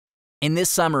In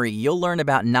this summary, you'll learn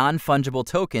about non-fungible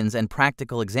tokens and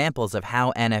practical examples of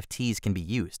how NFTs can be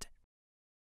used.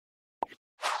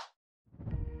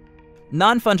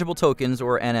 Non-fungible tokens,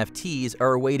 or NFTs,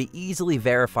 are a way to easily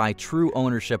verify true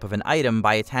ownership of an item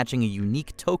by attaching a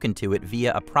unique token to it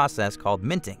via a process called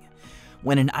minting.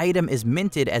 When an item is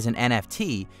minted as an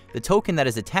NFT, the token that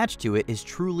is attached to it is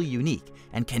truly unique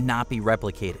and cannot be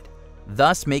replicated,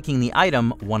 thus making the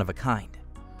item one of a kind.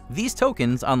 These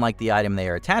tokens, unlike the item they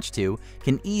are attached to,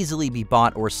 can easily be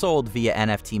bought or sold via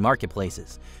NFT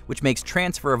marketplaces, which makes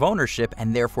transfer of ownership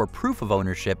and therefore proof of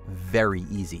ownership very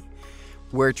easy.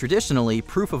 Where traditionally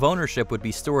proof of ownership would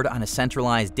be stored on a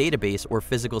centralized database or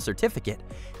physical certificate,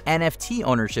 NFT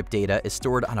ownership data is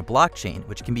stored on a blockchain,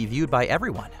 which can be viewed by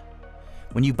everyone.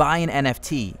 When you buy an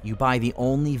NFT, you buy the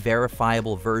only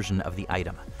verifiable version of the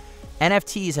item.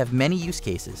 NFTs have many use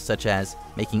cases, such as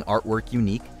making artwork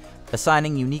unique,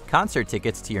 assigning unique concert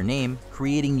tickets to your name,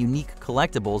 creating unique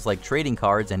collectibles like trading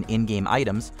cards and in-game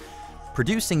items,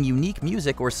 producing unique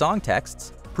music or song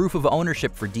texts, proof of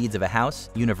ownership for deeds of a house,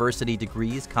 university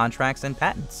degrees, contracts, and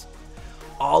patents.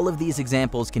 All of these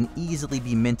examples can easily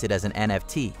be minted as an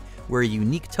NFT, where a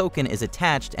unique token is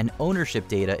attached and ownership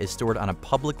data is stored on a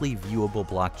publicly viewable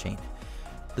blockchain.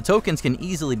 The tokens can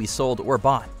easily be sold or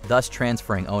bought, thus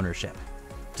transferring ownership.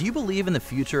 Do you believe in the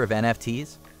future of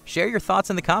NFTs? Share your thoughts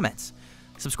in the comments.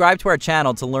 Subscribe to our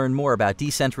channel to learn more about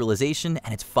decentralization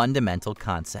and its fundamental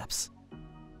concepts.